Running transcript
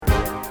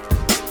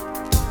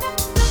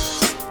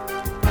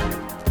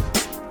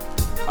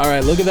All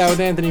right, look at that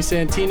with Anthony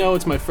Santino.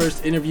 It's my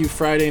first interview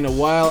Friday in a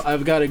while.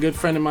 I've got a good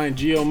friend of mine,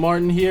 Gio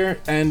Martin, here,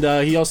 and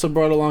he also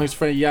brought along his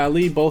friend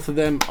Yali. Both of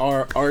them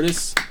are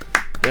artists.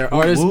 They're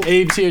artists. Whoop.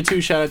 Abe's here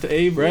too. Shout out to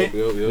Abe, right?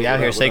 We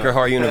out here, Sacred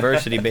Heart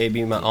University,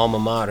 baby, my alma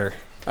mater.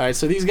 All right,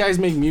 so these guys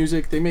make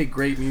music. They make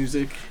great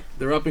music.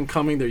 They're up and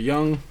coming. They're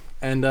young,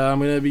 and I'm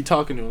going to be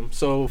talking to them.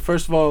 So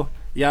first of all,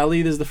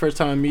 Yali, this is the first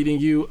time I'm meeting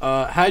you.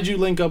 How'd you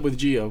link up with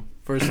Gio,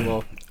 first of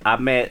all? I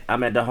met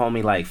the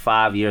homie like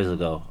 5 years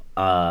ago.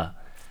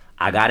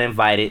 I got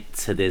invited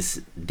to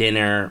this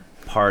dinner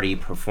party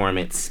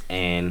performance,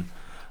 and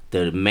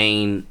the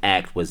main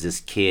act was this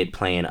kid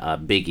playing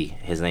Biggie.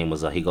 His name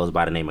was he goes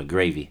by the name of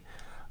Gravy.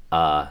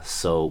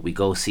 So we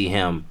go see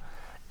him,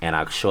 and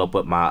I show up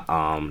with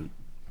my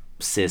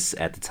sis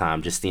at the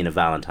time, Justina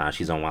Valentine.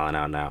 She's on Wildin'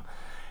 Out now.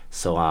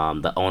 So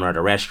the owner of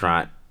the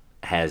restaurant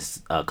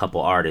has a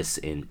couple artists,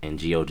 and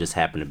Gio just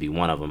happened to be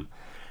one of them.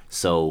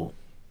 So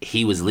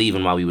he was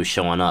leaving while we were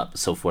showing up.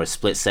 So for a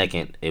split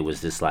second, it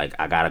was just like,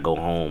 I gotta go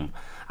home.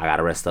 I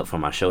gotta rest up for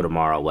my show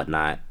tomorrow,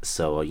 whatnot.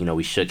 So,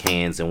 we shook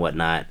hands and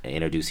whatnot, and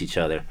introduced each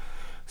other.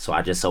 So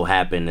I just so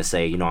happened to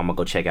say, I'm gonna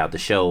go check out the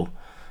show.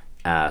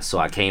 So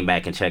I came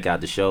back and checked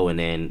out the show, and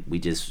then we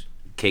just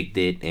kicked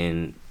it,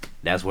 and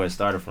that's where it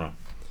started from.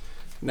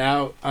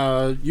 Now,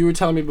 you were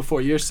telling me before,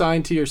 you're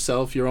signed to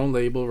yourself, your own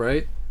label,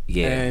 right?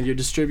 Yeah. And you're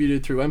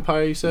distributed through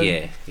Empire, you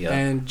said? Yeah.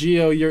 And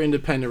Gio, you're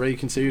independent, right? You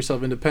consider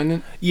yourself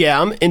independent?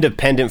 Yeah, I'm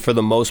independent for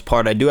the most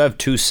part. I do have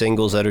 2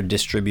 singles that are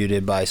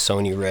distributed by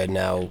Sony Red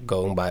now,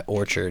 going by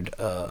Orchard.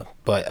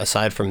 But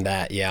aside from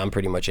that, yeah, I'm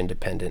pretty much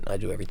independent. I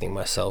do everything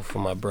myself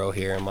with my bro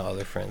here and my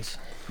other friends.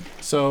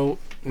 So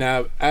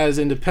now, as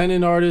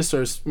independent artists,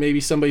 or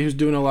maybe somebody who's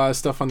doing a lot of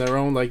stuff on their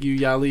own, like you,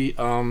 Yali,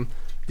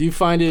 do you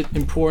find it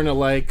important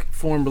to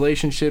form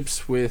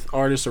relationships with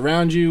artists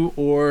around you,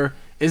 or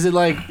is it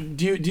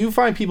do you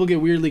find people get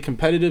weirdly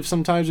competitive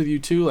sometimes with you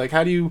too?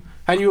 How do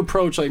you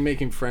approach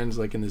making friends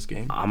in this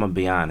game? I'm gonna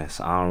be honest.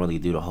 I don't really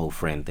do the whole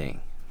friend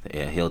thing.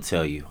 Yeah, he'll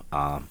tell you.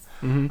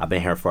 I've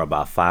been here for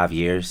about 5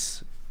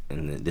 years,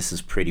 and this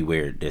is pretty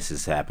weird. This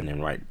is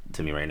happening right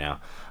to me right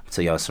now. I'll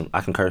tell y'all I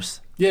can curse.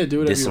 Yeah,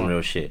 do it. This is some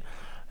real shit.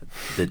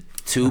 The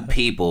 2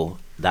 people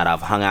that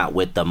I've hung out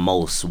with the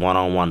most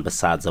one-on-one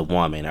besides a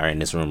woman are in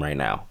this room right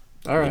now.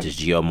 All right. Which is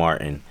Gio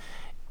Martin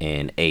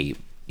and Abe.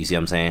 You see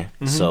what I'm saying?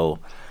 Mm-hmm. So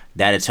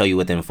that'll tell you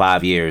within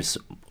 5 years,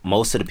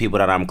 most of the people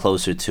that I'm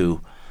closer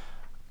to,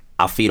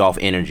 I feed off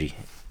energy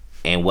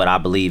and what I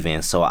believe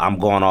in. So I'm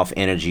going off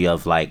energy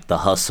of the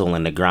hustle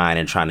and the grind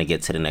and trying to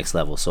get to the next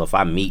level. So if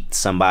I meet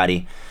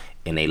somebody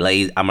and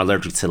I'm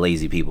allergic to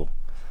lazy people.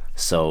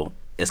 So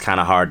it's kind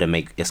of hard to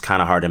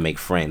make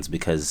friends,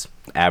 because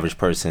the average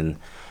person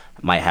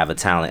might have a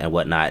talent and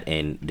whatnot,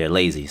 and they're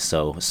lazy.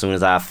 So as soon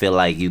as I feel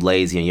like you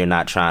lazy and you're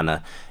not trying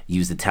to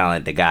use the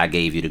talent that God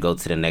gave you to go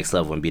to the next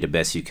level and be the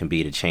best you can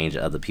be to change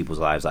other people's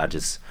lives, I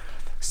just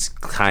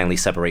kindly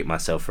separate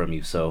myself from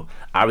you. So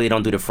I really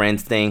don't do the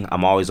friends thing.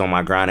 I'm always on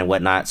my grind and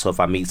whatnot. So if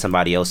I meet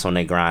somebody else on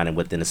their grind and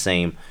within the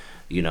same,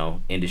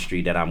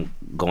 industry that I'm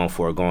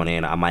going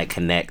in, I might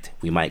connect.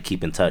 We might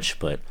keep in touch,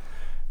 but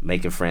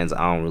making friends,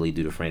 I don't really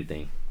do the friend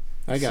thing.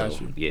 I got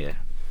you. Yeah.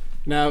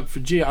 Now, for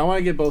Gia, I want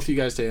to get both of you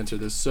guys to answer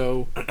this.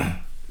 So,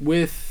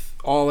 with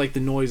all the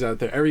noise out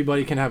there,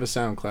 everybody can have a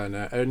SoundCloud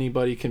now.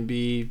 Anybody can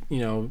be,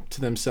 to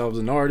themselves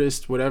an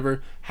artist,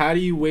 whatever. How do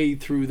you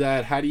wade through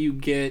that? How do you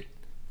get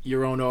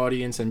your own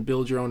audience and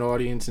build your own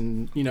audience?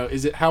 And,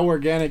 how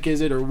organic is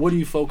it, or what do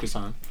you focus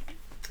on?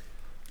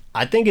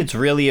 I think it's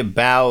really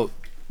about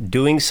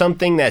doing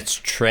something that's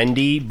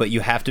trendy, but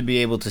you have to be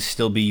able to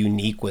still be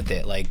unique with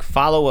it.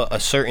 Follow a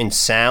certain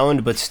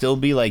sound, but still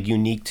be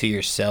unique to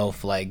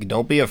yourself.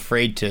 Don't be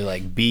afraid to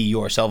be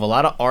yourself. A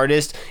lot of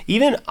artists,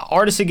 even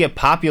artists that get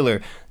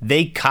popular,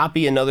 they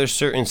copy another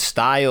certain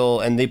style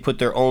and they put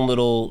their own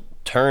little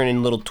turn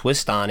and little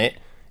twist on it.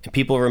 And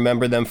people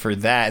remember them for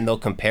that, and they'll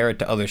compare it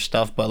to other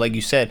stuff. But like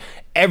you said,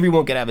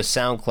 everyone could have a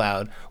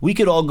SoundCloud. We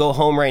could all go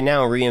home right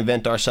now and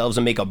reinvent ourselves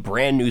and make a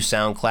brand new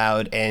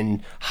SoundCloud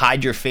and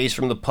hide your face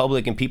from the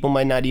public, and people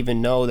might not even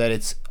know that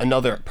it's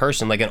another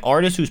person. An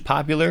artist who's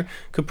popular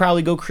could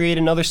probably go create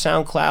another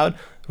SoundCloud,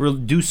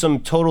 do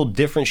some total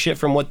different shit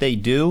from what they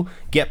do,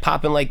 get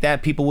popping like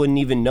that. People wouldn't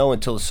even know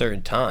until a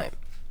certain time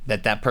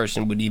that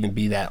person would even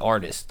be that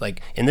artist.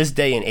 In this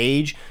day and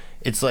age,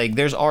 it's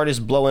there's artists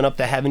blowing up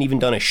that haven't even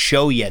done a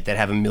show yet that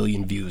have 1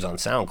 million views on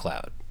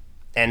SoundCloud.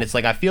 And it's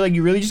I feel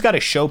you really just got to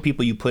show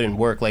people you put in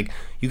work.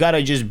 You got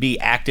to just be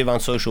active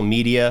on social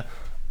media,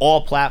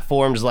 all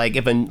platforms.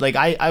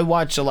 I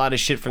watch a lot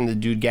of shit from the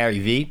dude Gary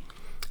Vee,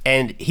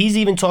 and he's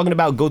even talking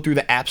about go through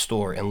the app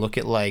store and look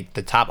at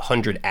the top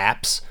 100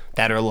 apps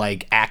that are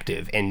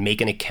active, and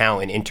make an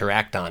account and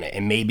interact on it,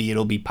 and maybe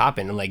it'll be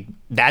popping. And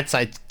that's,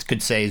 I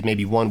could say, is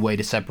maybe one way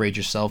to separate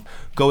yourself.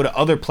 Go to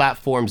other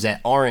platforms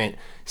that aren't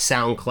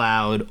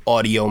SoundCloud,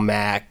 Audio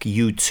Mac,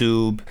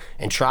 YouTube,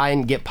 and try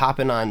and get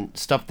popping on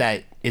stuff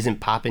that isn't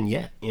popping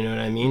yet. You know what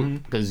I mean?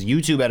 Because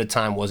YouTube at a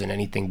time wasn't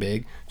anything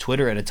big.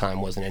 Twitter at a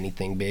time wasn't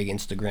anything big.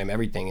 Instagram,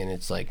 everything. And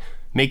it's like,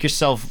 make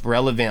yourself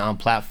relevant on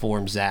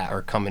platforms that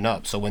are coming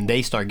up. So when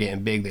they start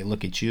getting big, they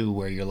look at you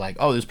where you're like,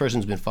 oh, this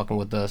person's been fucking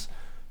with us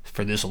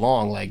for this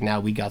long. Like, now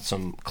we got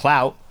some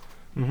clout.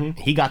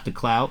 He got the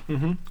clout.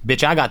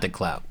 Bitch, I got the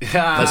clout.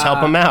 Let's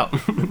help him out.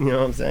 You know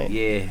what I'm saying?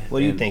 Yeah. What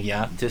do you think,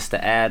 y'all? Just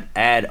to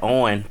add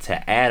on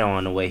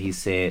the way he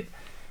said,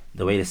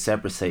 the way to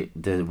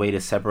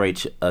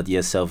separate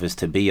yourself is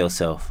to be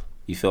yourself.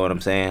 You feel what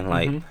I'm saying?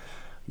 Like,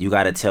 you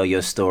got to tell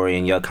your story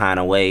in your kind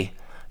of way,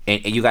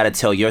 and you got to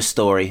tell your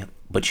story,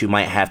 but you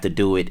might have to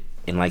do it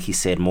in, like he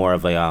said, more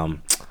of a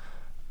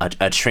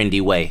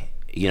trendy way.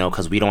 You know,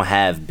 because we don't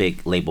have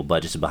big label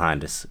budgets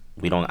behind us.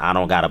 I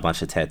don't got a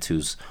bunch of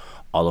tattoos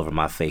all over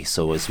my face,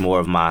 so it's more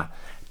of my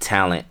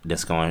talent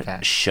that's going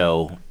to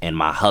show and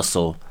my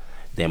hustle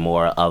than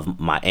more of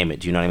my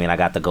image. You know what I mean? I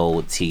got the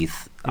gold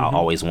teeth. I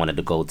always wanted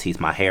the gold teeth.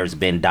 My hair's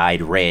been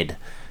dyed red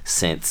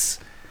since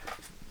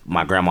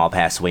my grandma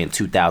passed away in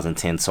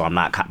 2010, so I'm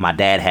not. My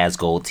dad has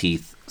gold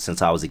teeth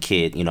since I was a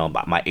kid. You know,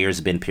 my ears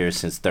been pierced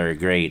since 3rd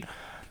grade.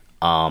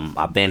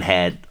 I've been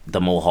had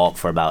the mohawk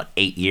for about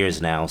 8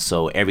 years now,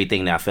 so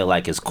everything that I feel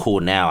like is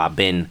cool now. I've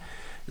been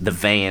the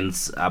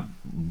Vans. I've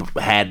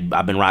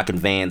been rocking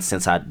Vans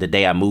since the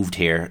day I moved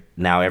here.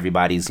 Now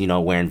everybody's, you know,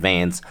 wearing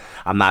Vans.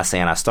 I'm not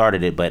saying I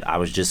started it, but I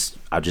was just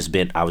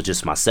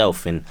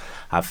myself, and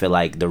I feel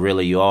like the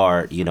realer you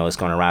are, you know, it's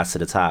gonna rise to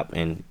the top.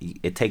 And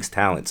it takes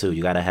talent too.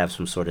 You gotta have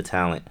some sort of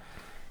talent,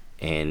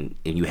 and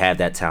if you have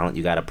that talent,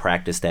 you gotta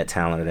practice that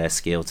talent or that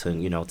skill to,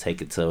 you know,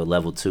 take it to a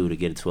level 2 to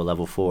get it to a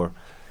level 4.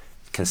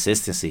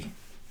 Consistency.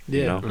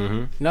 Yeah. You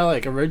know? No,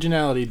 like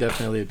originality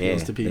definitely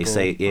appeals to people.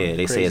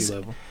 They say it's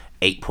level.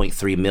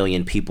 8.3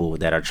 million people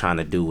that are trying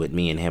to do what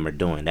me and him are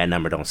doing. That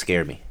number don't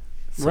scare me.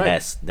 So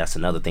Right. that's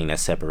another thing that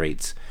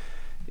separates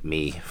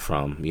me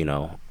from, you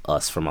know,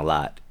 us from a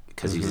lot.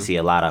 Because you see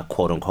a lot of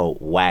quote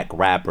unquote whack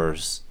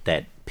rappers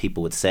that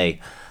people would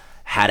say,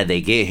 how did they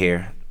get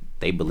here?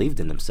 They believed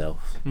in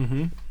themselves.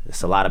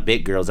 There's a lot of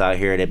big girls out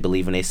here that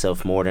believe in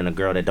themselves more than a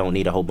girl that don't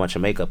need a whole bunch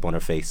of makeup on her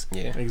face.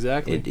 Yeah.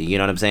 Exactly. You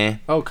know what I'm saying?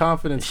 Oh,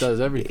 confidence does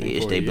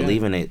everything. They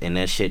believe in it, and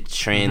that shit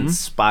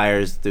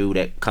transpires through.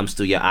 That comes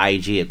through your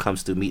IG. It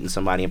comes through meeting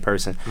somebody in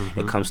person.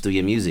 It comes through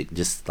your music.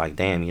 Just like,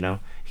 damn, you know,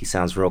 he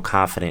sounds real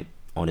confident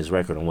on his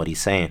record on what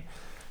he's saying.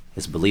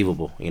 It's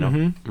believable, you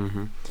know.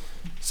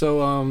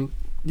 So,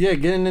 yeah,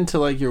 getting into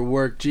like your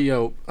work,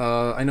 Gio.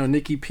 I know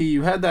Nikki P.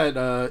 You had that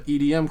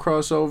EDM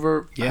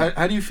crossover. Yeah.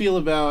 How do you feel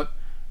about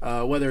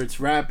whether it's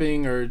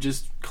rapping or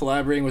just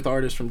collaborating with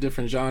artists from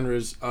different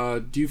genres?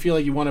 Do you feel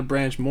like you want to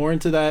branch more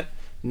into that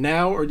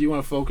now, or do you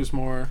want to focus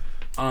more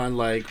on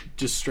like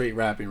just straight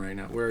rapping right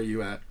now? Where are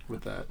you at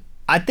with that?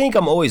 I think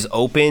I'm always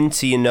open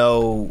to, you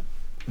know,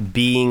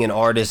 being an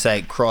artist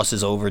that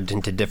crosses over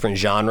into different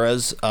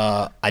genres.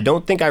 I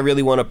don't think I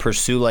really want to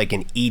pursue like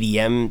an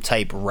EDM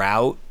type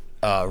route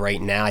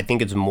right now. I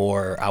think it's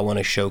more I want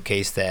to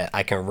showcase that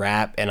I can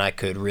rap and I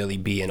could really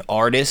be an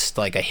artist,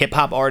 like a hip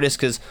hop artist,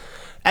 because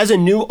as a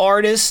new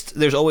artist,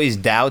 there's always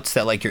doubts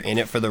that like you're in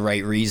it for the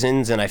right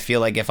reasons, and I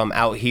feel like if I'm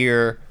out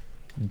here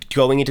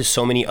going into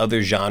so many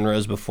other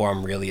genres before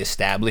I'm really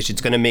established, it's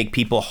going to make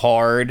people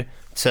hard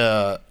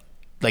to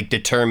like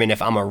determine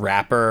if I'm a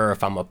rapper or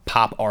if I'm a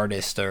pop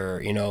artist,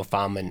 or, you know, if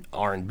I'm an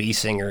R&B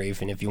singer,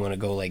 even if you want to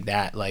go like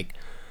that. Like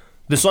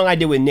the song I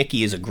did with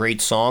Nicki is a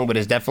great song, but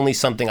it's definitely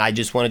something I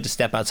just wanted to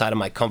step outside of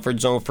my comfort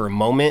zone for a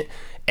moment,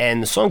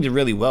 and the song did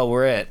really well.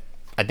 We're at,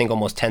 I think,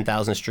 almost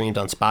 10,000 streams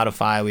on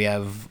Spotify. We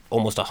have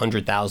almost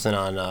 100,000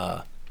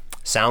 on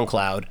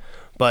SoundCloud.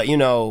 But, you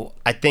know,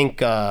 I think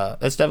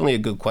that's definitely a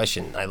good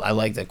question. I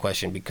like that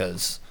question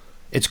because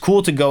it's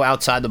cool to go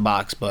outside the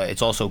box, but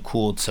it's also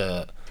cool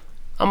to...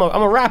 I'm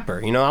a rapper,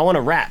 you know? I want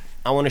to rap.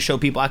 I want to show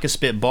people I can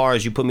spit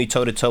bars. You put me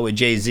toe-to-toe with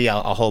Jay-Z,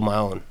 I'll hold my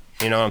own.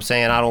 You know what I'm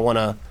saying? I don't want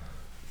to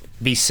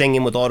be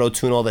singing with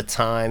auto-tune all the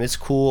time. It's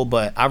cool,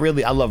 but I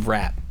love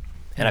rap.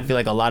 And I feel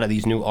like a lot of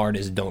these new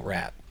artists don't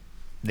rap.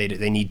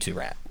 They need to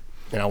rap,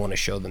 and I want to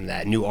show them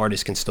that new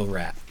artists can still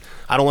rap.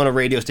 I don't want a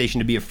radio station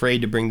to be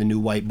afraid to bring the new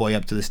white boy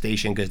up to the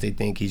station because they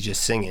think he's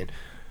just singing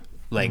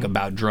like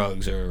about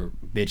drugs or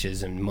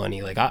bitches and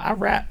money. Like I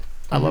rap.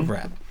 I love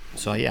rap.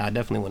 So yeah, I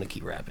definitely want to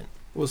keep rapping.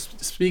 Well,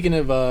 speaking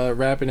of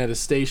rapping at a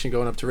station,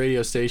 going up to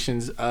radio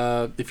stations,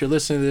 if you're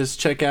listening to this,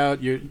 check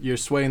out your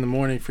Sway in the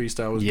Morning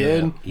freestyle. Was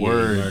good. Yeah,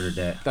 Word. you murdered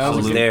that. That I was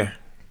was good. there.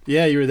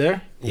 Yeah, you were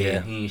there?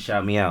 Yeah. He ain't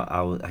shout me out.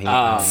 I was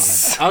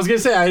gonna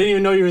say I didn't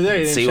even know you were there.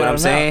 You didn't see what shout I'm him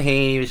saying? out. He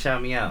ain't even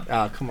shout me out.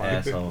 Oh, come on.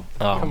 Asshole.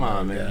 Come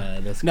on, man.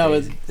 God, that's No,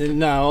 crazy.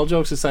 no. All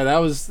jokes aside, that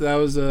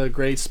was a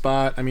great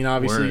spot. I mean,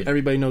 obviously, Word.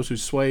 everybody knows who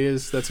Sway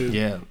is. That's a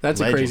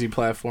legend. crazy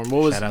platform.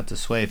 What was Shout out to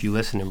Sway if you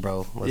listening,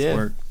 bro. Let's Yeah.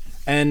 work.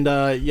 and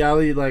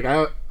Yali? Like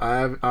I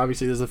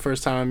obviously this is the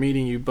first time I'm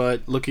meeting you,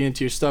 but looking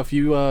into your stuff,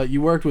 you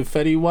worked with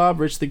Fetty Wap,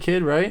 Rich the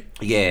Kid, right?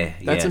 Yeah.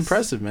 That's yes.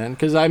 impressive, man.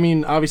 Because I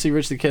mean, obviously,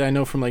 Rich the Kid I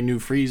know from like New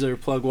Freezer,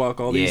 Plug Walk,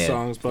 all these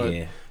songs.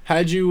 But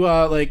had you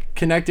like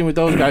connecting with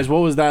those guys? What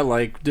was that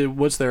like?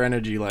 What's their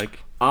energy like?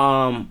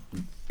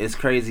 It's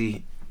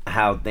crazy.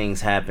 how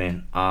things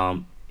happen.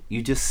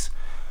 You just,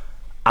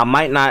 I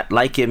might not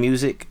like your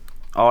music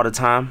all the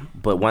time,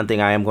 but one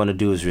thing I am going to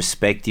do is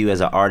respect you as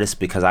an artist,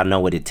 because I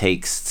know what it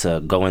takes to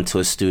go into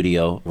a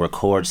studio,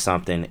 record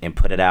something, and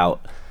put it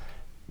out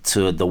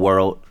to the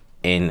world,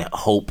 and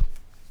hope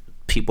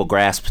people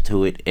grasp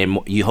to it, and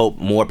you hope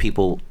more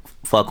people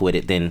fuck with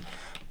it than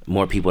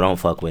more people don't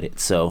fuck with it.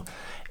 So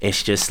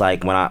it's just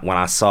like when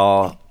I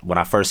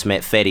first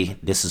met Fetty,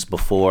 this is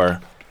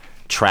before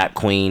Trap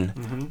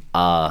Queen.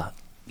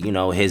 You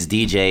know, his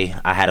DJ,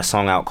 I had a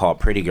song out called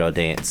Pretty Girl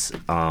Dance.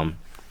 And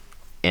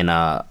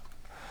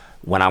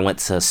when I went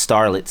to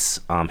Starlet's,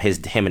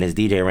 him and his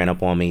DJ ran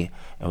up on me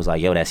and was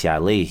like, yo, that's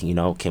Yali, you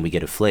know, can we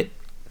get a flip?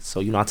 So,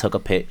 you know, I took a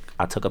pic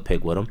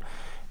with him,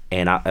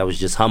 and I was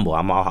just humble.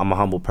 I'm a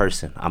humble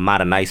person. I'm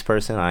not a nice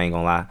person, I ain't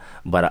gonna lie,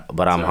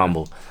 but I'm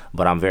humble.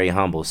 But I'm very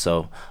humble.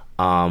 So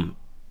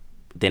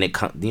then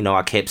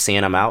I kept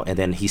seeing him out, and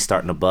then he's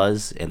starting to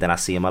buzz, and then I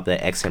see him up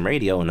at XM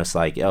Radio, and it's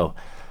like, yo,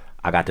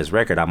 I got this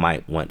record I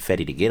might want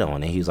Fetty to get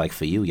on. And he was like,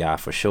 for you, yeah,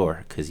 for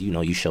sure, because, you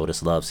know, you showed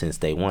us love since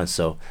day one.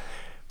 So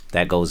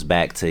that goes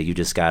back to, you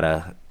just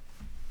gotta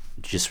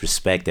just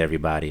respect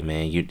everybody,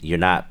 man. You're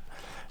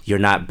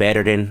not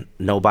better than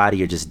nobody.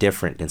 You're just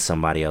different than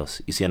somebody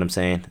else. You see what I'm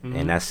saying?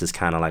 And that's just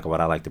kind of like what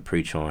I like to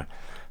preach on.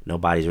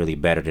 Nobody's really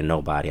better than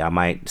nobody. I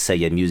might say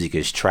your music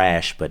is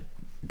trash, but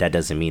that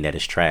doesn't mean that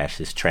it's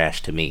trash. It's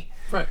trash to me.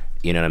 Right.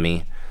 You know what I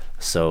mean?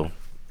 So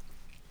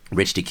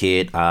Rich the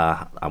Kid,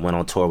 I went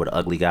on tour with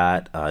Ugly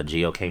God.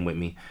 Gio came with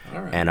me.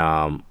 All right.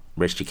 And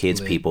Rich the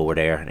Kid's people were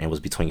there, and it was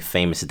between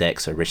Famous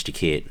Dex or Rich the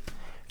Kid.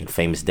 And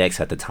Famous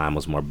Dex at the time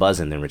was more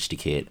buzzing than Rich the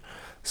Kid.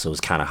 So it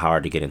was kind of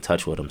hard to get in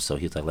touch with him. So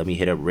he was like, let me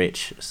hit up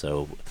Rich.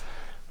 So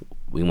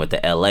we went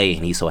to L.A.,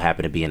 and he so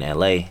happened to be in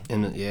L.A.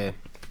 Yeah.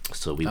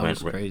 So we that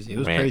went. Was crazy. It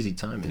was crazy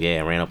timing.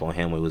 Yeah, ran up on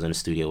him. We was in the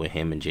studio with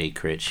him and Jay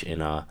Critch,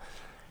 and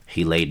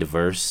he laid the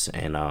verse,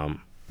 and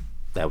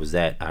that was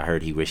that. I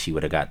heard he wished he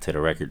would have got to the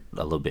record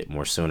a little bit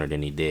more sooner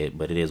than he did,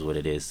 but it is what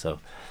it is. So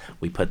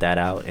we put that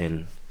out,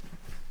 and,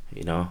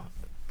 you know,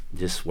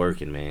 just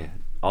working, man.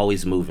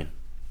 Always moving.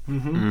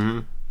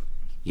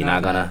 You're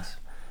not gonna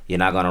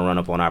run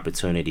up on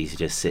opportunities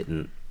just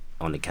sitting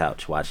on the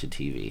couch watching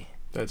TV.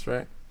 That's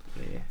right.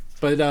 Yeah.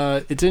 But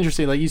it's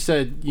interesting, like you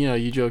said, you know,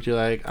 you joked, you're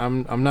like,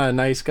 I'm not a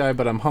nice guy,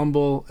 but I'm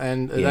humble,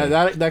 and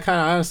that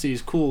kind of honesty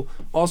is cool.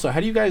 Also,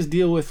 how do you guys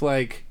deal with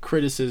like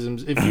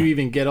criticisms, if you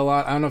even get a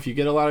lot? I don't know if you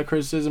get a lot of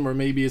criticism, or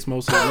maybe it's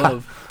mostly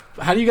love.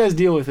 How do you guys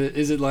deal with it?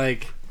 Is it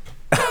like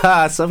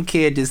some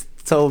kid just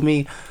told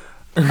me,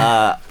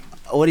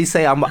 what do you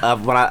say? I'm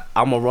gonna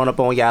run up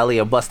on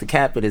Yali and bust the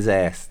cap in his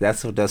ass.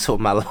 That's what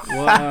my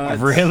what?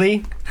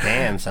 Really?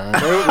 Damn, son.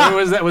 Where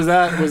was that? Was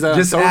that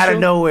just social? out of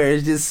nowhere?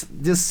 It's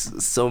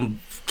just some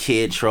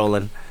kid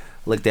trolling.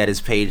 Looked at his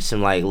page,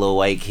 some like little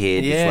white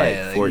kid,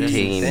 like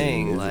 14.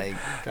 Thing, like,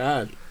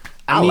 God,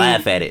 I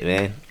laugh at it,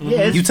 man.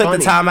 Yeah, it's you took funny.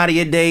 the time out of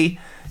your day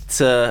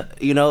to,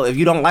 you know, if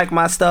you don't like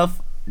my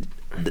stuff,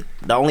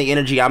 the only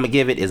energy I'm gonna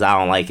give it is I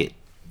don't like it.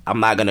 I'm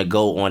not gonna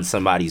go on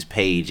somebody's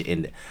page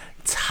and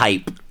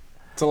type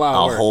it's a lot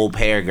of work. whole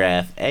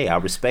paragraph. Hey, I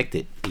respect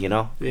it. You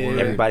know,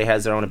 everybody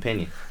has their own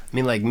opinion. I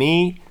mean, like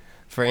me,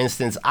 for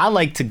instance, I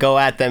like to go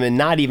at them and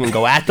not even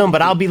go at them,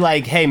 but I'll be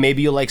like, hey,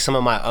 maybe you'll like some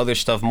of my other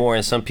stuff more.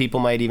 And some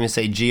people might even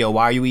say, Gio,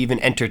 why are you even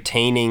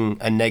entertaining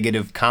a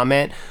negative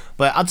comment?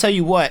 But I'll tell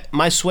you what,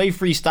 my Sway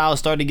freestyle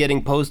started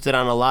getting posted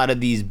on a lot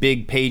of these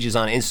big pages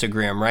on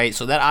Instagram, right?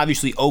 So that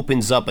obviously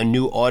opens up a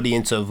new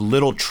audience of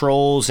little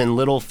trolls and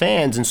little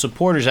fans and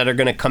supporters that are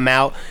going to come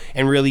out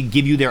and really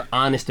give you their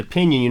honest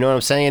opinion, you know what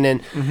I'm saying?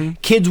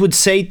 And kids would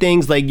say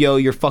things like, yo,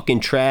 you're fucking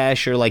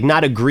trash, or like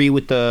not agree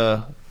with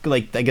the,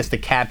 like, I guess the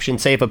caption.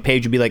 Say if a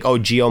page would be like, oh,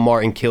 Gio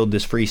Martin killed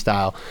this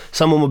freestyle,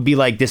 someone would be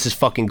like, this is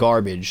fucking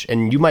garbage.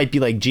 And you might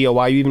be like, Gio,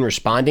 why are you even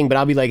responding? But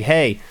I'll be like,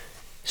 hey,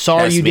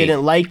 sorry That's you me.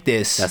 didn't like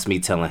this. That's me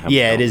telling him.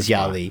 Yeah, it is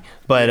Yali.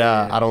 But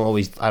I don't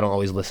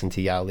always listen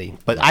to Yali.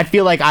 But I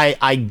feel like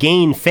I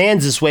gain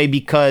fans this way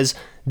because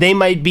they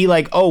might be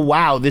like, oh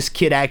wow, this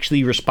kid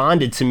actually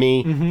responded to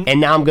me, and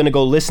now I'm gonna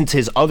go listen to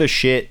his other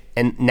shit,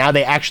 and now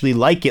they actually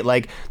like it.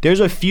 Like, there's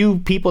a few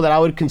people that I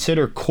would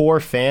consider core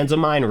fans of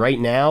mine right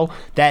now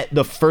that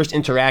the first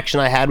interaction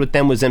I had with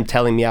them was them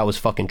telling me I was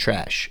fucking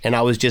trash, and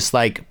I was just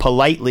like,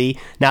 politely,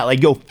 not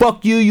like, yo,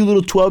 fuck you, you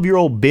little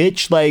 12-year-old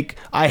bitch, like,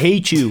 I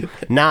hate you.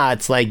 Nah,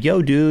 it's like,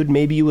 yo, dude,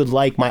 maybe you would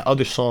like my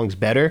other songs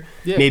better.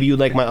 Yeah. Maybe you would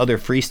like my other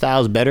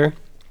freestyles better.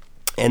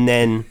 And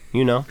then,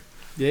 you know,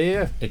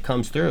 Yeah. it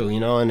comes through, you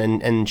know,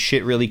 and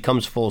shit really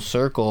comes full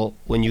circle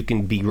when you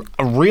can be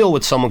real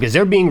with someone, because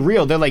they're being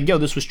real. They're like, yo,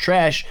 this was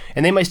trash,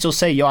 and they might still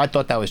say, yo, I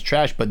thought that was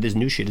trash, but this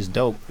new shit is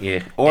dope.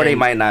 Yeah, or they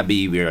might not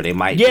be real. They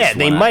might. Yeah,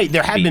 they might.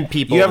 There have been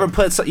people. You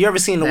ever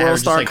seen the World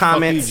Star like,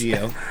 comments? you,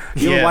 Gio.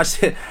 You ever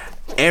watched it?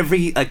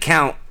 Every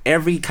account,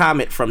 every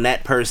comment from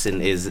that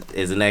person is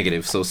a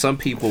negative. So some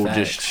people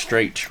just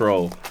straight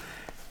troll.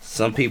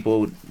 Some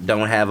people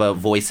don't have a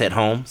voice at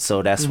home,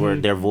 so that's where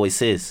their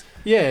voice is.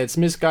 Yeah, it's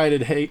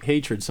misguided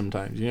hatred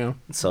sometimes, you know?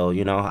 So,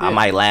 you know, I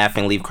might laugh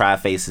and leave cry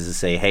faces and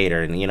say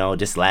hater, and, you know,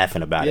 just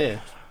laughing about it.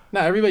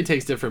 Nah, everybody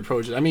takes different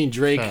approaches. I mean,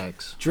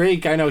 Facts.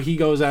 Drake, I know he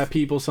goes at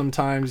people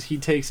sometimes. He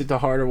takes it to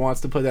heart or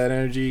wants to put that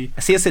energy.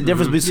 See, it's the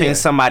difference between Yeah.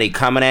 somebody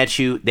coming at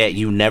you that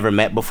you never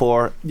met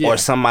before, Yeah. or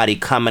somebody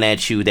coming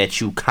at you that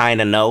you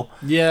kind of know.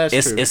 Yeah,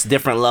 that's true. It's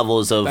different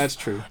levels of. That's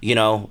true. You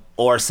know,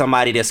 or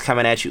somebody that's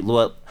coming at you.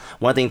 Look,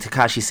 one thing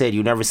Tekashi said: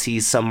 you never see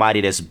somebody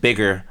that's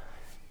bigger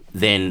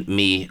than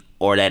me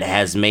or that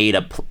has made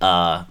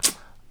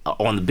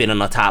been on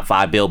the top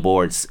 5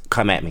 billboards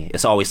come at me.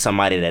 It's always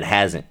somebody that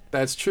hasn't.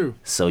 That's true.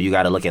 So you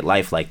got to look at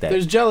life like that.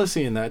 There's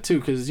jealousy in that too,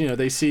 because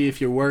they see if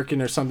you're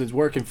working or something's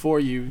working for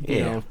you. You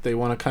Yeah. know, they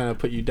want to kind of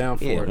put you down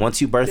for Yeah, it. once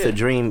you birthed Yeah. a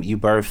dream, you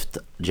birthed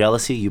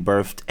jealousy, you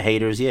birthed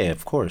haters. Yeah,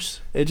 of course.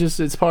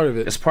 It's part of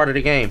it. It's part of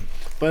the game.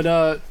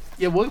 But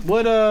yeah,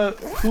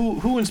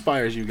 who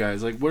inspires you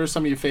guys? Like, what are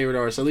some of your favorite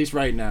artists? At least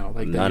right now,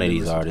 like that None you of can these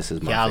listen to? artists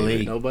is my Yali.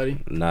 favorite. Nobody.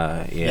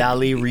 Nah, yeah.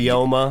 Yali,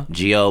 Rioma,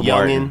 Gio Youngin,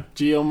 Martin.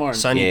 Gio Martin.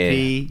 Sonny Yeah.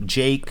 P,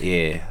 Jake,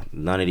 Yeah,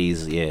 none of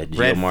these. Yeah, Gio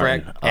Red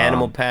Martin. Freck,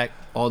 Animal Pack.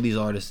 All these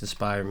artists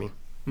inspire me.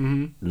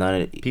 None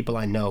of People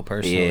I know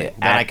personally. Yeah,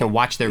 that I can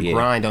watch their yeah.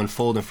 grind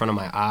unfold in front of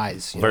my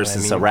eyes. You know what I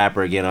versus mean? a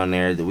rapper get on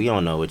there. We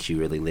don't know what you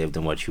really lived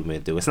and what you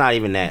went through. It's not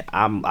even that.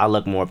 I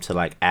look more up to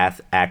like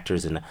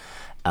actors and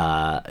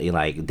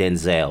like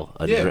Denzel.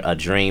 A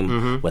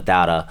dream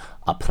without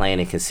a plan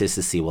and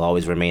consistency will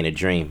always remain a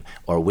dream.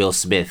 Or Will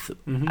Smith.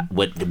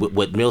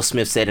 What Will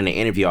Smith said in the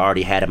interview, I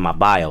already had in my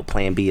bio.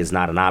 Plan B is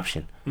not an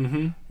option.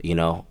 You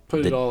know,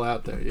 Put it all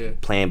out there. Yeah.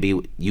 Plan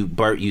B.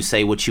 You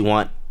say what you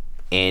want,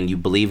 and you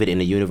believe it in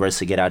the universe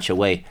to get out your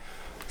way.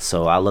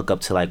 So I look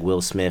up to like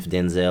Will Smith,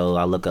 Denzel.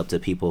 I look up to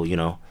people,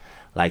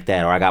 like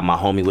that. Or I got my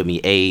homie with me,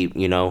 Abe.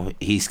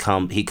 He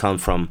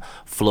comes from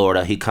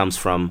Florida. He comes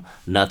from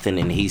nothing,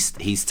 and he's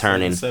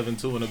turning.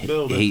 7-2 in the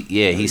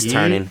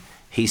building.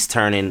 He's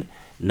turning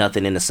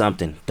nothing into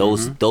something.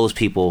 Those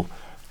people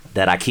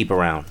that I keep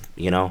around,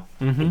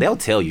 they'll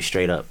tell you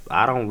straight up.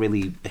 I don't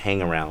really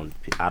hang around.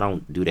 I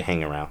don't do the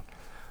hang around.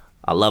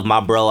 I love my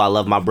bro. I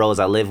love my bros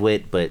I live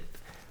with, but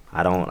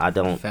I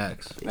don't.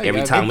 Facts.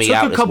 Every time It we took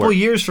out, a it's couple work.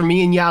 years for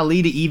me and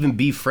Yali to even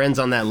be friends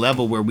on that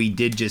level where we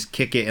did just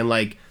kick it and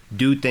like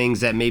do things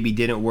that maybe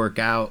didn't work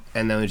out,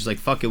 and then it's like,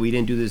 fuck it, we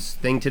didn't do this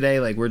thing today.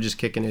 Like, we're just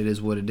kicking it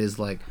is what it is.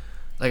 Like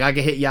I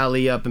could hit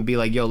Yali up and be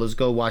like, yo, let's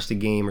go watch the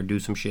game or do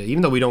some shit.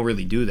 Even though we don't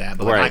really do that,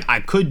 but like, Right. I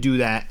could do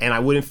that, and I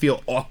wouldn't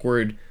feel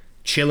awkward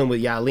chilling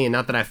with Yali. And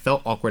not that I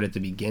felt awkward at the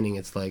beginning.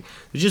 It's like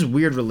there's just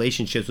weird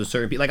relationships with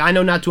certain people. Like, I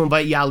know not to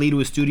invite Yali to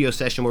a studio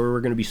session where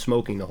we're going to be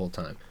smoking the whole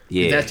time.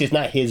 Yeah. That's just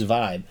not his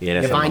vibe. Yeah,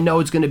 that's if not I my know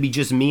it's going to be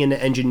just me and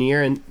the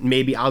engineer, and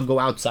maybe I'll go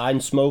outside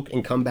and smoke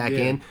and come back Yeah.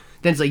 in,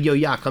 then it's like, yo,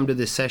 yeah, come to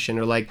this session.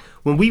 Or like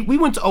when we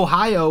went to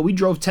Ohio, we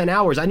drove 10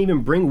 hours. I didn't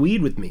even bring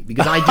weed with me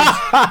because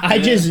I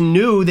just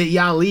knew that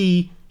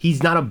Yali,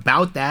 he's not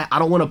about that. I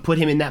don't want to put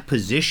him in that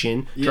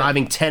position,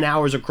 driving 10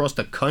 hours across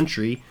the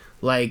country.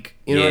 Like,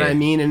 you know what Yeah. I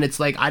mean? And it's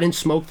like, I didn't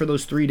smoke for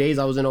those 3 days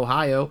I was in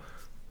Ohio.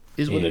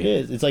 Is what it Yeah.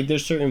 is. It's like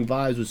there's certain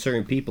vibes with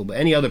certain people, but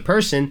any other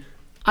person,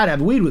 I'd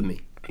have weed with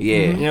me.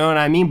 Yeah. You know what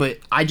I mean? But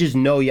I just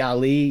know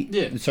Yali,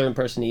 Yeah. the certain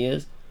person he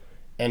is,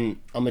 and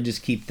I'm gonna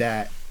just keep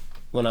that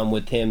when I'm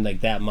with him, like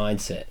that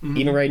mindset.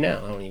 Even right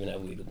now, I don't even have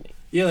weed with me.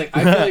 Yeah, like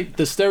I feel like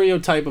the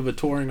stereotype of a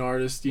touring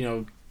artist,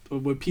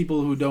 with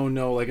people who don't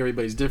know, like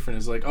everybody's different.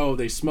 Is like, oh,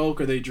 they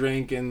smoke or they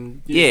drink,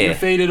 and Yeah. you're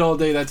faded all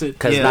day. That's it.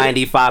 Because Yeah.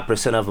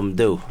 95% of them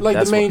do. Like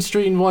That's the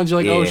mainstream ones, you're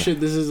like, oh Yeah.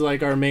 shit, this is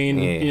like our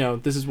main. Yeah.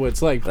 This is what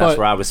it's like. That's But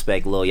where I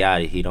respect Lil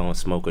Yachty. He don't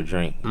smoke or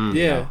drink.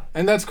 yeah,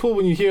 and that's cool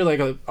when you hear like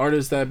an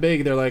artist that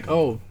big. They're like,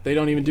 oh, they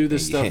don't even do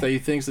this stuff Yeah. that you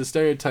think's the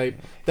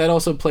stereotype. That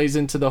also plays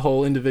into the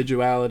whole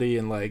individuality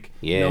and like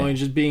Yeah. knowing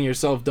just being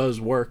yourself does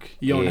work.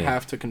 You don't Yeah.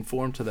 have to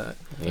conform to that.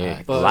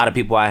 Yeah. But- a lot of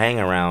people I hang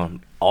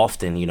around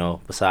often,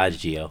 besides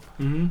Gio.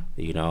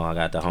 I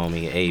got the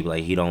homie Abe.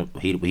 Like he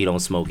don't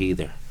smoke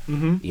either.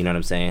 You know what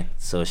I'm saying?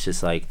 So it's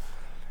just like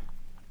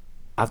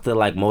I feel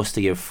like most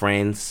of your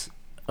friends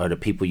or the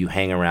people you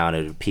hang around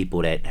are the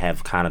people that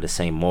have kind of the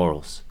same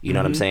morals. You know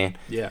what I'm saying?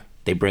 Yeah.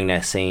 They bring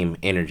that same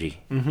energy.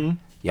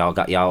 Y'all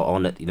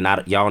on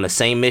the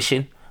same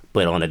mission,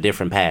 but on a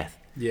different path.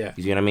 Yeah.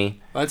 You know what I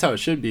mean? That's how it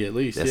should be, at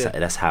least.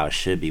 That's how it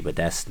should be, but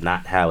that's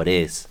not how it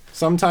is.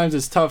 Sometimes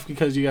it's tough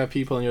because you got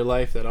people in your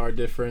life that are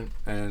different,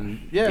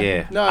 and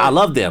Yeah, no, I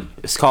love them.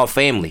 It's called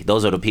family.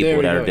 Those are the people There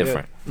we that go, are yeah.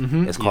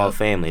 different. It's called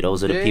family.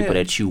 Those are the Yeah, people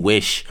yeah. that you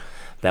wish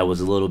that was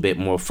a little bit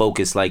more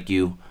focused like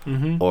you,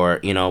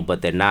 or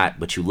but they're not.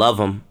 But you love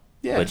them.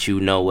 Yeah. But you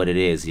know what it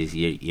is.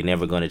 You're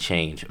never gonna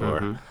change.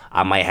 Or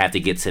I might have to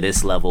get to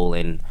this level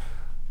and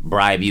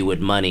bribe you with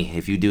money.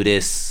 If you do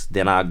this,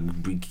 then I'll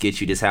get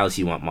you this house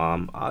you want,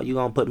 Mom. Oh, you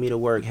gonna put me to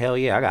work? Hell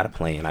yeah, I got a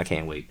plan. I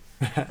can't wait.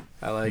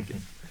 I like it.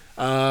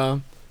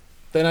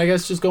 Then I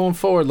guess just going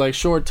forward, like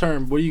short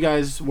term, what are you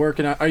guys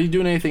working on? Are you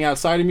doing anything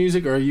outside of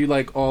music, or are you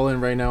like all in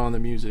right now on the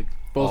music?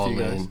 Both All of you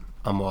guys. in.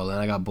 I'm all in.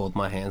 I got both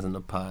my hands in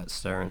the pot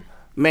stirring.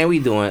 Man, we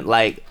doing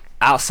like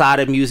outside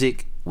of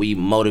music, we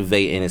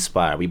motivate and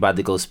inspire. We about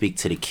to go speak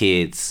to the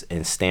kids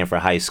in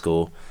Stanford High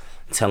School,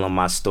 tell them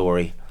my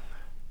story,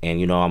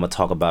 and I'm gonna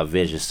talk about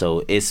vision.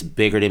 So it's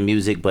bigger than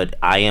music, but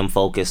I am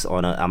focused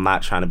on I'm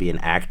not trying to be an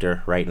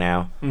actor right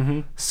now.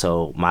 Mm-hmm.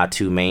 So my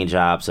 2 main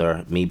jobs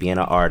are me being an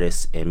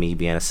artist and me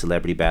being a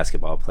celebrity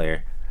basketball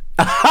player.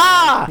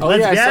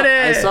 Let's get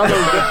it. I saw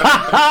those.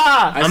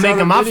 I'm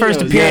making my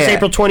first appearance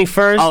April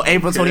 21st. Oh,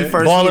 April 21st.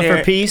 Baller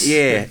for peace.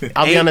 Yeah.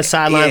 I'll be on the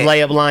sidelines,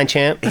 layup line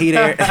champ. He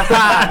there.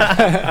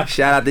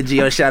 Shout out to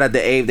Gio. Shout out to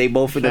Abe. They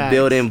both in the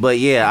building. But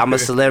yeah, I'm a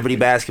celebrity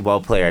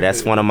basketball player.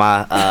 That's one of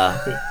my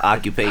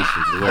occupations.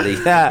 Really.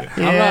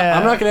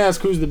 I'm not gonna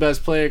ask who's the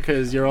best player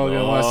because you're all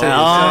gonna want to say.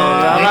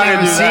 I'm not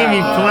gonna see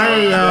me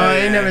play.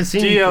 They never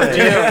seen me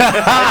play.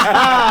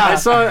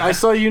 I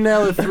saw you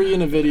nail a 3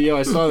 in a video.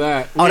 I saw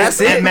that. Oh,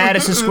 that's it.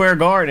 Madison Square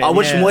Garden. Oh,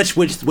 which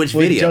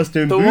video?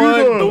 Justin The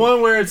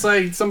one where it's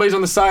like somebody's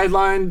on the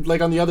sideline, like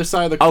on the other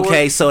side of the court.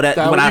 Okay, so that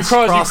when I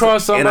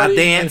crossed somebody, and I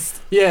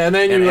danced, and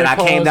then you and I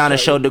came down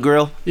and showed the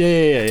grill.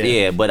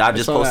 Yeah. But I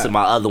just posted that.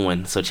 my other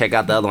one, so check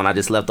out the other one. I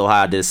just left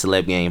Ohio, did a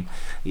celeb game.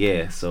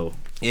 Yeah, so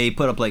Yeah, he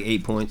put up like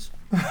 8 points.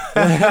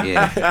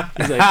 yeah.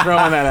 He's like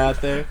throwing that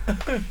out there.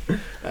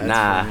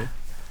 Nah,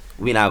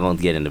 we're not gonna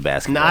get into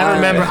basketball. Nah, I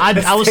remember.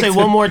 I will say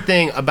one more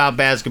thing about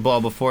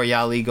basketball before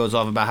Yali goes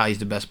off about how he's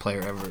the best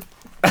player ever.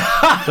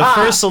 The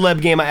first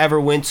celeb game I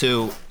ever went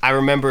to, I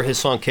remember his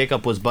song "Kick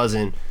Up" was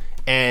buzzing,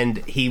 and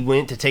he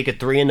went to take a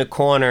 3 in the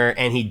corner,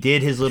 and he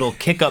did his little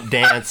kick up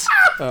dance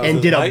and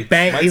did a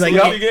bang. He was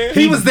there. Yeah.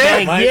 He was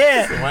there.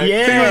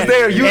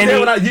 You was there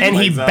when and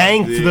he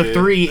banked the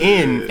 3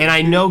 in, and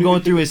I know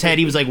going through his head,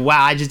 he was like,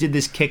 "Wow, I just did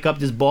this kick up.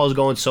 This ball's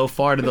going so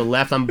far to the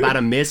left, I'm about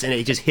to miss," and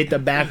it just hit the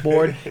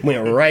backboard,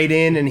 went right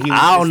in, and he. Was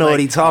I don't know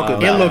what he talking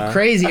about. It looked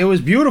crazy. It was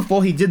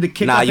beautiful. He did the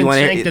kick up and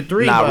shanked the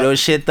 3. Nah, real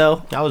shit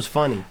though. That was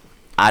funny.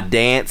 I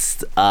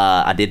danced.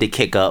 I did the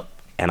kick up.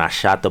 And I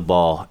shot the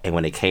ball, and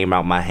when it came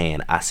out my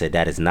hand, I said,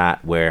 that is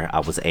not where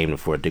I was aiming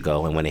for it to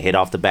go. And when it hit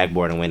off the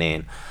backboard and went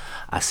in,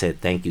 I said,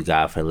 thank you,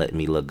 God, for letting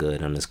me look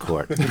good on this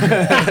court.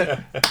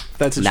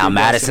 That's a now,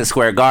 Madison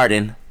Square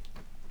Garden,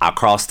 I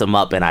crossed them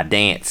up and I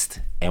danced.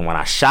 And when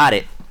I shot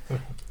it,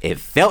 it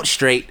felt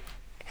straight.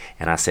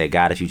 And I said,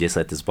 God, if you just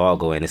let this ball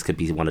go in, this could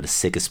be one of the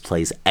sickest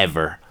plays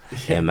ever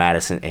in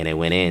Madison. And it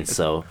went in,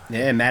 so.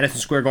 Yeah, Madison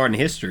Square Garden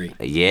history.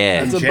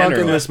 Yeah. It's a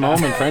bucket list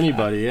moment for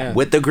anybody, yeah.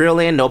 With the grill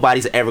in,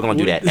 nobody's ever going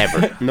to do that,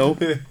 ever.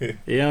 Nope.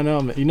 You don't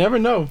know, man. You never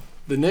know.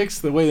 The Knicks,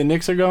 the way the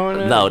Knicks are going.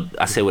 Man. No,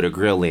 I said with a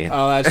grill in.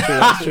 Oh,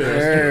 that's true.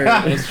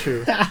 That's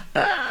true.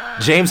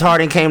 James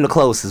Harden came the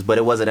closest, but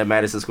it wasn't at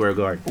Madison Square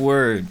Garden.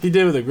 Word. He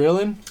did with a grill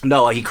in?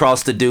 No, he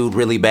crossed the dude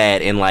really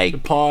bad and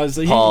like Pause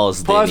then, for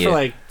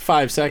like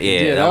 5 seconds.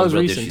 Yeah, that was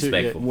real recent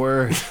disrespectful. too. Yeah.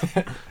 Word.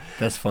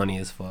 That's funny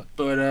as fuck.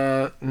 But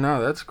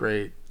no, that's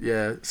great.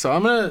 Yeah. So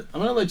I'm gonna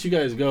let you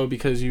guys go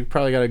because you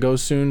probably gotta go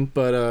soon.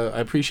 But I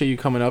appreciate you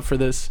coming up for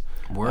this.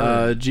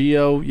 Word.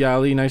 Gio,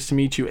 Yali, nice to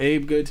meet you.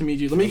 Abe, good to meet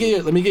you. Let me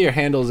get your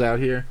handles out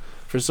here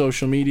for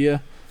social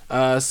media.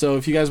 So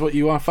if you guys want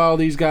to follow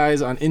these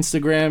guys on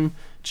Instagram,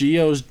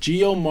 Gio's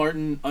Gio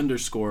Martin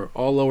 _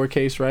 all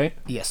lowercase, right?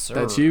 Yes, sir.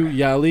 That's you,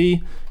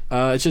 Yali.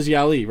 It's just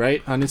Yali,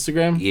 right, on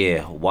Instagram?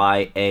 Yeah,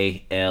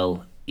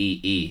 YALEE.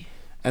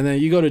 And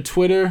then you go to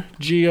Twitter.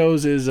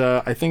 Gio's is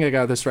I think I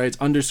got this right. It's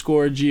 _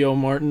 Gio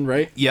Martin,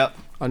 right? Yep.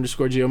 _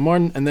 Gio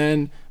Martin, and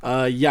then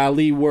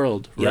Yali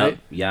World, right?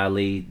 Yep.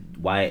 Yali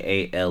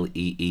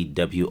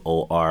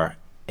YALEEWORLD.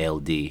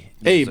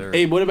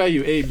 Abe, what about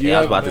you, Abe? I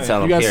was about to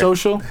tell him. You got here.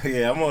 social?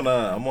 Yeah, I'm on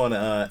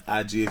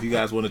IG. If you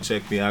guys want to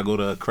check me, I go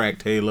to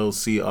Cracked Halo,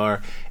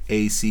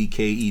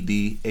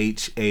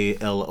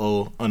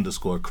 CRACKEDHALO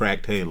 _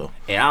 Cracked Halo.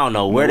 And I don't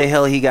know where the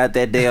hell he got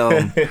that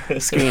damn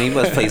screen. He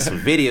must play some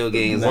video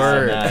games.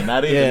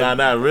 Not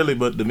really,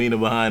 but the meaning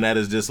behind that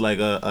is just like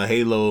a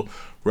halo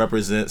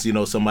represents,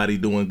 somebody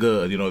doing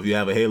good. If you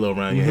have a halo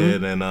around your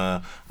head, and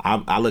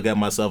I look at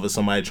myself as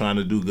somebody trying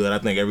to do good. I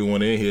think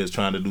everyone in here is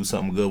trying to do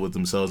something good with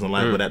themselves in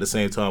life, but at the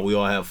same time, we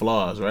all have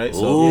flaws, right?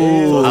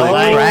 So I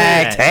like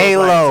Cracked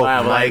Halo. I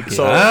like it.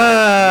 You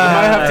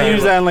might have to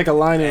use that in like a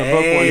line in a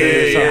book one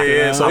day or something.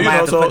 Yeah. So I might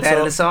have to put that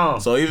in the song.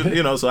 So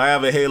even so I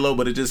have a halo,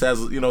 but it just has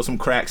some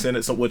cracks in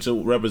it, which are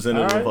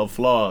representative of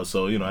flaws.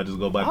 So I just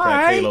go by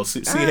Cracked Halo.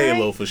 C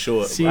Halo for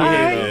short. C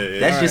Halo. Yeah.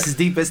 That's just as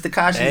deep as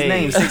Tekashi's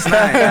name,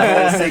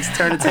 6'9". 6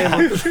 turn the table.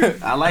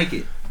 I like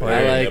it.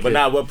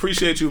 But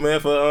appreciate you,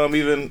 man, for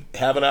even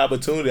having the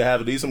opportunity to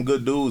have these some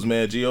good dudes,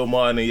 man. Gio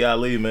Martin and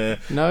Yali, man.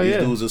 These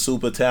dudes are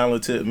super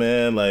talented,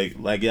 man. Like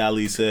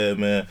Yali said,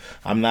 man,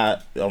 I'm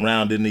not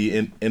around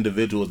any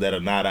individuals that are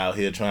not out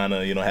here trying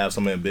to, have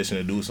some ambition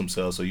to do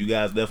themselves. So you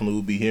guys definitely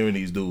will be hearing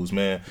these dudes,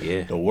 man.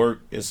 Yeah. The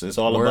work, it's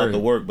all about the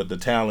work, but the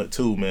talent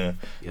too, man.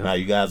 Yep. Now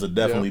you guys will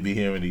definitely be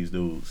hearing these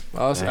dudes.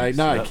 Awesome. I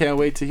can't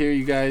wait to hear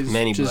you guys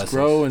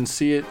grow and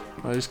see it.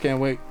 I just can't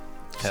wait.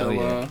 Hell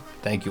yeah.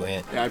 Thank you,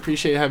 Ant. Yeah, I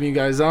appreciate having you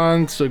guys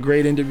on. It's a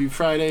great interview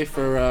Friday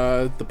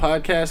for the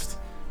podcast.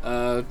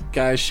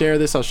 Guys, share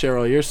this. I'll share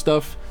all your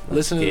stuff.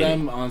 Listen to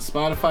them on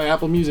Spotify,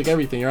 Apple Music,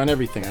 everything. You're on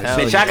everything.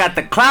 Bitch, I got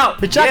the clout.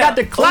 Bitch, I got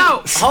the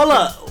clout. Hold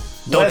up.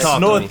 Don't talk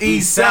North, to me.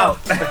 East,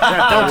 South. Don't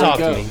talk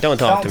to me. Don't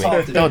talk to me.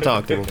 Don't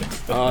talk to me.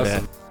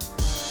 Awesome. Yeah.